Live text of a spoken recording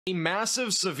A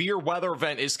massive severe weather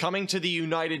event is coming to the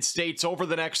United States over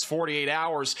the next 48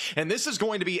 hours, and this is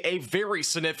going to be a very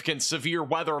significant severe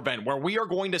weather event where we are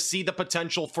going to see the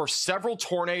potential for several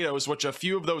tornadoes, which a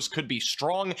few of those could be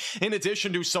strong, in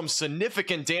addition to some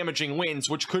significant damaging winds,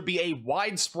 which could be a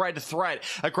widespread threat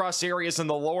across areas in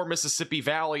the lower Mississippi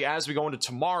Valley as we go into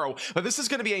tomorrow. But this is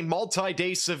going to be a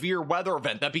multi-day severe weather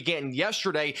event that began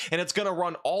yesterday, and it's going to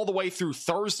run all the way through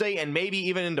Thursday and maybe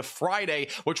even into Friday,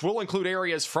 which will include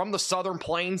areas from the southern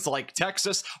plains like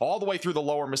Texas all the way through the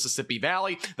lower Mississippi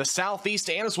Valley, the southeast,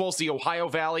 and as well as the Ohio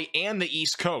Valley and the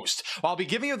East Coast. I'll be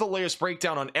giving you the latest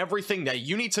breakdown on everything that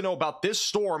you need to know about this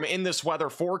storm in this weather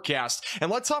forecast.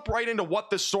 And let's hop right into what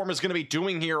this storm is going to be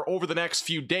doing here over the next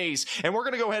few days. And we're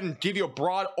going to go ahead and give you a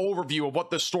broad overview of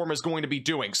what this storm is going to be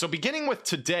doing. So beginning with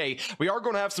today, we are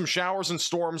going to have some showers and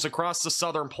storms across the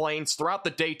southern plains throughout the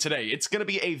day today. It's going to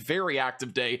be a very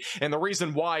active day, and the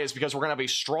reason why is because we're going to have a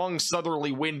strong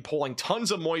southerly wind pulling tons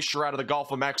of moisture out of the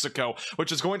Gulf of Mexico,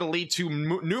 which is going to lead to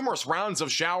numerous rounds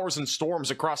of showers and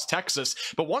storms across Texas.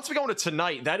 But once we go into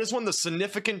tonight, that is when the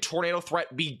significant tornado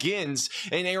threat begins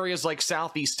in areas like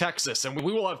southeast Texas, and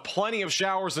we will have plenty of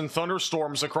showers and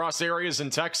thunderstorms across areas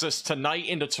in Texas tonight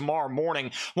into tomorrow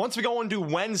morning. Once we go into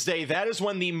Wednesday, that is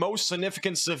when the most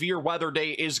significant severe weather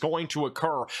day is going to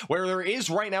occur, where there is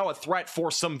right now a threat for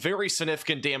some very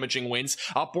significant damaging winds.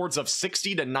 Upwards of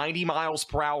 60 to 90 miles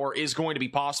per hour is going to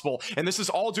be possible, and this is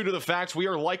all due to the fact we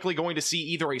are likely going to see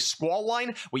either a squall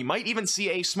line, we might even see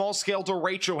a small-scale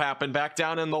derecho happen back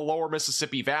down in the lower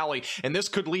Mississippi Valley, and this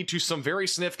could lead to some very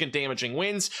significant damaging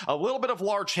winds, a little bit of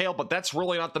large hail, but that's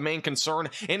really not the main concern.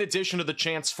 In addition to the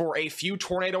chance for a few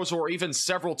tornadoes or even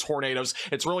several tornadoes,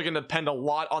 it's really going to depend a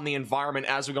lot on the environment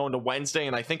as we go into Wednesday,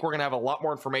 and I think we're going to have a lot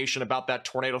more information about that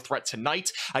tornado threat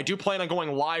tonight. I do plan on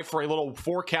going live for a little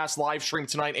forecast live stream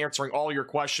tonight, answering all your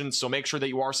questions, so make sure that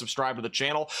you are subscribed to the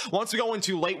channel. Once we go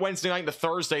into late Wednesday night into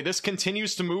Thursday, this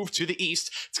continues to move to the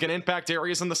east. It's going to impact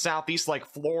areas in the southeast like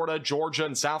Florida, Georgia,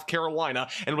 and South Carolina,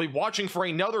 and we'll be watching for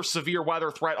another severe weather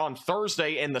threat on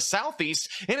Thursday in the southeast,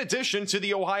 in addition to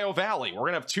the Ohio Valley. We're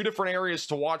going to have two different areas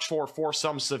to watch for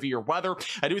some severe weather.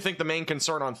 I do think the main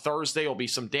concern on Thursday will be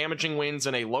some damaging winds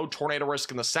and a low tornado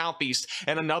risk in the southeast,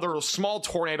 and another small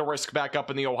tornado risk back up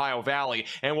in the Ohio Valley,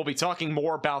 and we'll be talking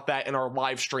more about that in our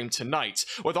live stream tonight.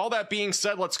 With all that being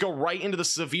said, let's go right into the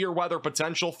severe weather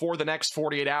potential for the next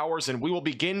 48 hours, and we will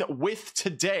begin with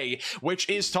today, which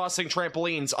is tossing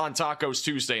trampolines on Tacos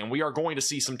Tuesday, and we are going to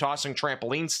see some tossing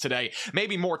trampolines today,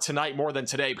 maybe more tonight more than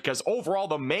today, because overall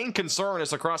the main concern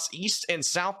is across east and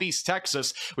southeast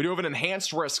Texas. We do have an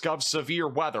enhanced risk of severe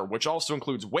weather, which also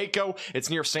includes Waco. It's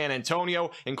near San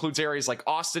Antonio, includes areas like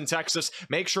Austin, Texas.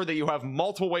 Make sure that you have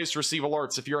multiple ways to receive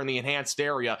alerts if you're in the enhanced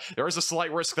area. There is a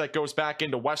slight risk that goes back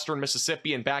into western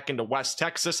Mississippi and back into West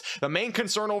Texas. The main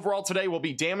concern overall today will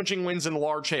be damaging winds and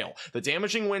large hail. The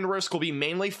damaging wind risk will be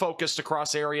mainly focused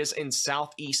across areas in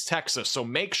southeast Texas, so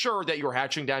make sure that you're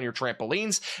hatching down your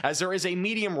trampolines, as there is a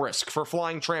medium risk for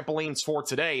flying trampolines for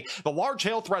today. The large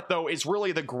hail threat, though, is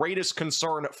really the greatest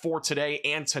concern for today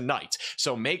and tonight,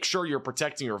 so make sure you're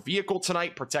protecting your vehicle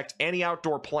tonight, protect any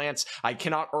outdoor plants. I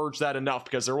cannot urge that enough,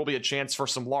 because there will be a chance for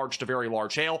some large to very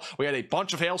large hail. We had a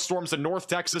bunch of hailstorms in North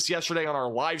Texas yesterday on our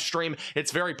live stream.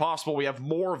 It's very possible we have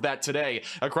more of that today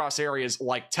across areas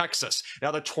like Texas.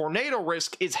 Now, the tornado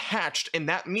risk is hatched, and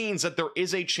that means that there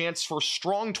is a chance for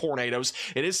strong tornadoes.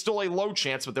 It is still a low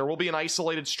chance, but there will be an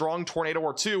isolated strong tornado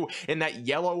or two in that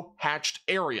yellow hatched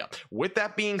area. With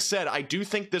that being said, I do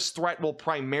think this threat will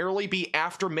primarily be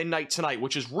after midnight tonight,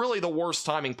 which is really the worst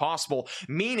timing possible,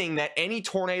 meaning that any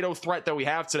tornado threat that we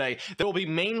have today, that will be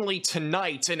mainly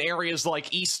tonight in areas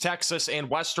like East Texas and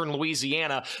western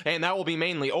Louisiana, and that will be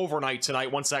mainly overnight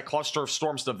tonight once that cluster of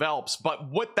storms develops.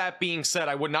 But with that being said,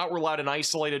 I would not rule out an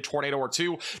isolated tornado or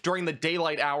two during the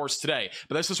daylight hours today.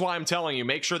 But this is why I'm telling you,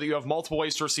 make sure that you have multiple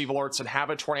ways to receive alerts and have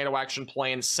a tornado action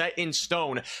plan set in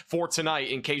stone for tonight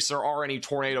in case there are any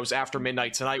tornadoes after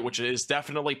midnight tonight, which is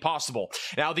definitely possible.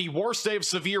 Now, the worst day of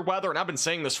severe weather, and I've been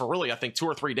saying this for really, I think, 2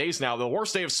 or 3 days now, the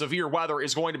worst day of severe weather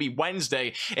is going to be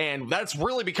Wednesday, and that's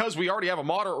really because we already have a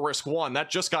moderate risk one that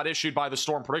just got issued by the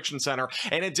Storm Prediction Center.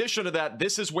 In addition to that,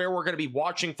 this is where we're going to be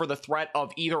watching for the threat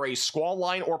of either a squall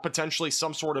line or potentially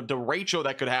some sort of derecho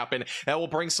that could happen that will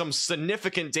bring some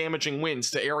significant damaging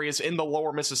winds to areas in the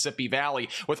lower Mississippi Valley,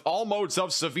 with all modes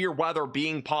of severe weather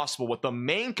being possible, with the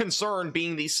main concern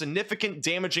being the significant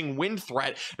damaging wind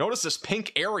threat. Notice this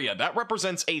pink area, that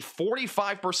represents a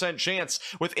 45% chance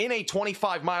within a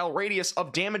 25-mile radius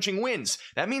of damaging winds.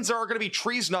 That means there are going to be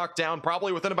trees knocked down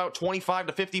probably within about 25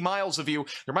 to 50 miles of you.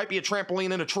 There might be a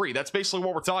trampoline in a tree. That's basically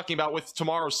what we're talking about with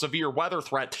tomorrow's severe weather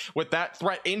threat, with that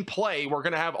threat in play, we're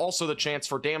going to have also the chance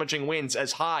for damaging winds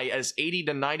as high as 80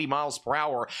 to 90 miles per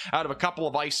hour out of a couple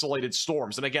of isolated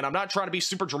storms. And again, I'm not trying to be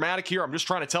super dramatic here. I'm just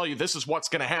trying to tell you this is what's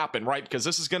going to happen, right? Because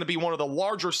this is going to be one of the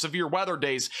larger severe weather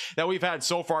days that we've had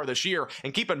so far this year.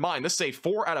 And keep in mind, this is a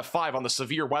 4 out of 5 on the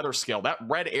severe weather scale. That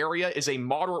red area is a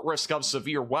moderate risk of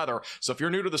severe weather. So if you're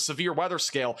new to the severe weather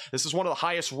scale, this is one of the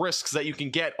highest risks that you can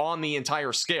get on the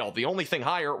entire scale. The only thing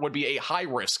higher would be a high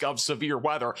risk of severe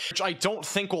weather, which I don't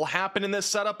think will happen in this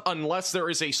setup unless there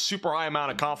is a super high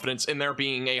amount of confidence in there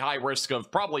being a high risk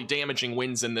of probably damaging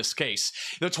winds in this case.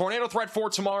 The tornado threat for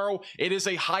tomorrow, it is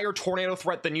a higher tornado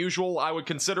threat than usual. I would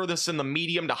consider this in the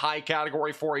medium to high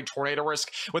category for a tornado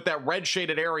risk, with that red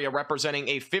shaded area representing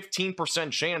a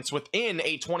 15% chance within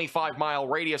a 25-mile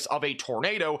radius of a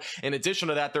tornado. In addition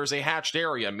to that, there's a hatched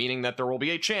area, meaning that there will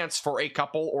be a chance for a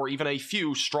couple or even a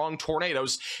few strong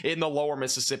tornadoes in the lower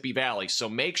Mississippi Valley. So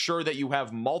make sure that you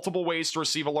have multiple ways to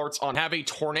receive alerts on have a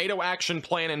tornado action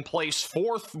plan in place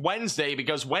for Wednesday,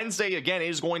 because Wednesday again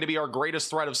is going to be our greatest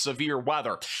threat of severe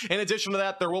weather. In addition to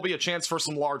that, there will be a chance for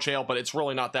some large hail, but it's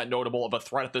really not that notable of a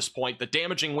threat at this point. The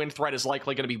damaging wind threat is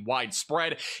likely going to be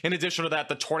widespread. In addition to that,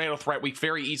 the tornado threat, we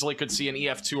very easily could see an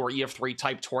EF2 or EF3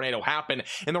 type tornado happen.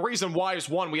 And the reason why is,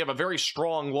 one, we have a very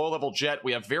strong low-level jet.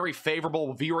 We have very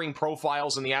favorable veering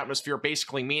profiles in the atmosphere,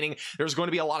 basically meaning there's going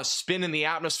to be a lot of spin in the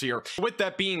atmosphere. With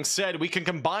that being said, we can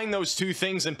combine those two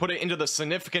things and put it into the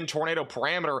significant tornado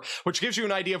parameter, which gives you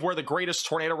an idea of where the greatest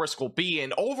tornado risk will be.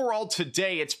 And overall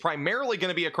today, it's primarily going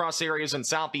to be across areas in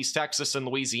southeast Texas and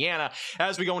Louisiana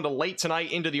as we go into late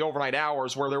tonight into the overnight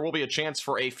hours, where there will be a chance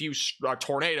for a few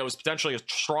tornadoes, potentially a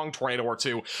strong tornado or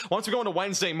two. Once we go into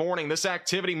Wednesday morning, this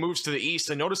activity moves to the east,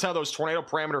 and notice how those tornado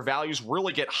parameter values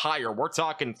really get higher. We're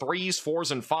talking 3s,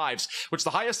 4s, and 5s, which the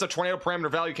highest a tornado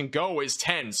parameter value can go is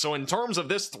 10. So in terms of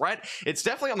this threat, it's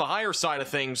definitely on the higher side of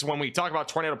things when we talk about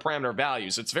tornado parameter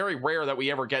values. It's very rare that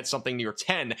we ever get something near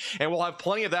 10, and we'll have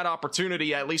plenty of that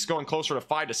opportunity, at least going closer to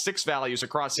 5 to 6 values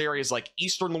across areas like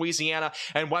eastern Louisiana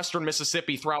and western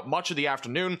Mississippi throughout much of the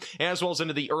afternoon, as well as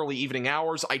into the early evening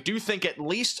hours. I do think at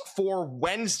least for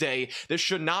Wednesday, this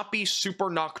should not be super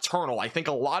nocturnal. I think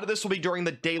a lot of this will be during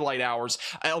the daylight hours,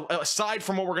 aside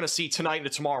from what we're going to see tonight into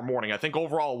tomorrow morning. I think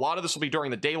overall, a lot of this will be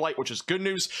during the daylight, which is good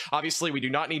news. Obviously, we do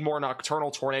not need more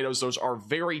nocturnal tornadoes. Those are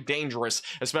very dangerous,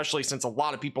 especially since a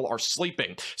lot of people are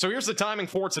sleeping. So here's the timing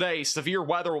for today. Severe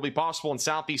weather will be possible in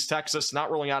southeast Texas,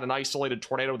 not ruling out an isolated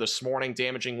tornado this morning,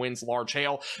 damaging winds, large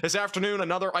hail. This afternoon,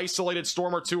 another isolated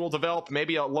storm or two will develop,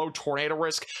 maybe a low tornado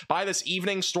risk. By this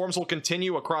evening, storms will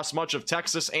continue across much of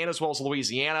Texas and as well as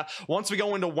Louisiana. Once we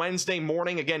go into Wednesday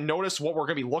morning, again, notice what we're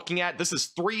going to be looking at. This is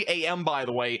 3 a.m., by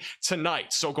the way,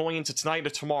 tonight. So going into tonight to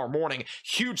tomorrow morning,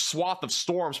 huge swath of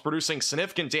storms producing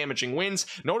significant damaging winds.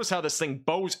 Notice how this thing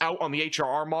bows out on the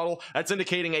HRR model. That's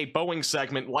indicating a bowing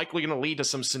segment, likely going to lead to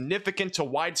some significant to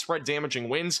widespread damaging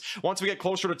winds. Once we get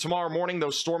closer to tomorrow morning,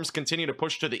 those storms continue to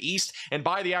push to the east, and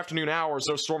by the afternoon hours,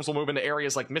 those storms will move into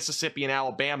areas like Mississippi and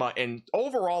Alabama, and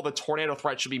overall, the tornado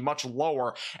threat should be much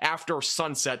lower after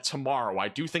sunset tomorrow. I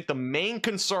do think the main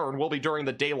concern will be during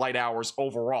the daylight hours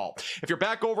overall. If you're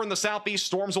back over in the southeast,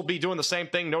 storms will be doing the same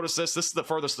thing. Notice this is the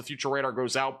furthest the future radar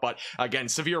goes out, but again,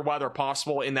 severe weather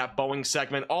possible in that bowing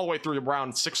segment all the way through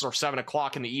around 6 or 7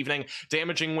 o'clock in the evening.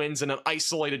 Damaging winds and an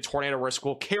isolated tornado risk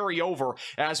will carry over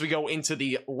as we go into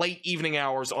the late evening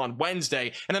hours on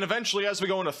Wednesday, and then eventually as we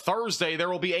go into Thursday, there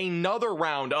will be another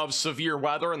round of severe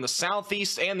weather in the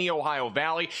southeast and the Ohio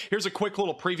Valley. Here's a quick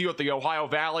little preview at the Ohio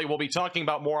Valley. We'll be talking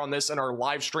about more on this in our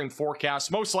live stream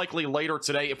forecast, most likely later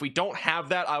today. If we don't have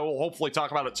that, I will hopefully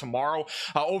talk about it tomorrow.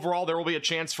 Overall, there will be a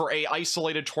chance for a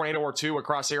isolated tornado or two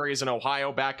across areas in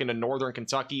Ohio, back into northern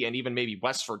Kentucky, and even maybe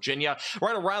West Virginia,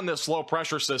 right around this low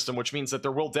pressure system, which means that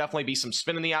there will definitely be some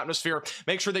spin in the atmosphere.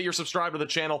 Make sure that you're subscribed to the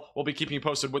channel. We'll be keeping you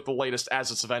posted with the latest as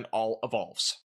this event all evolves.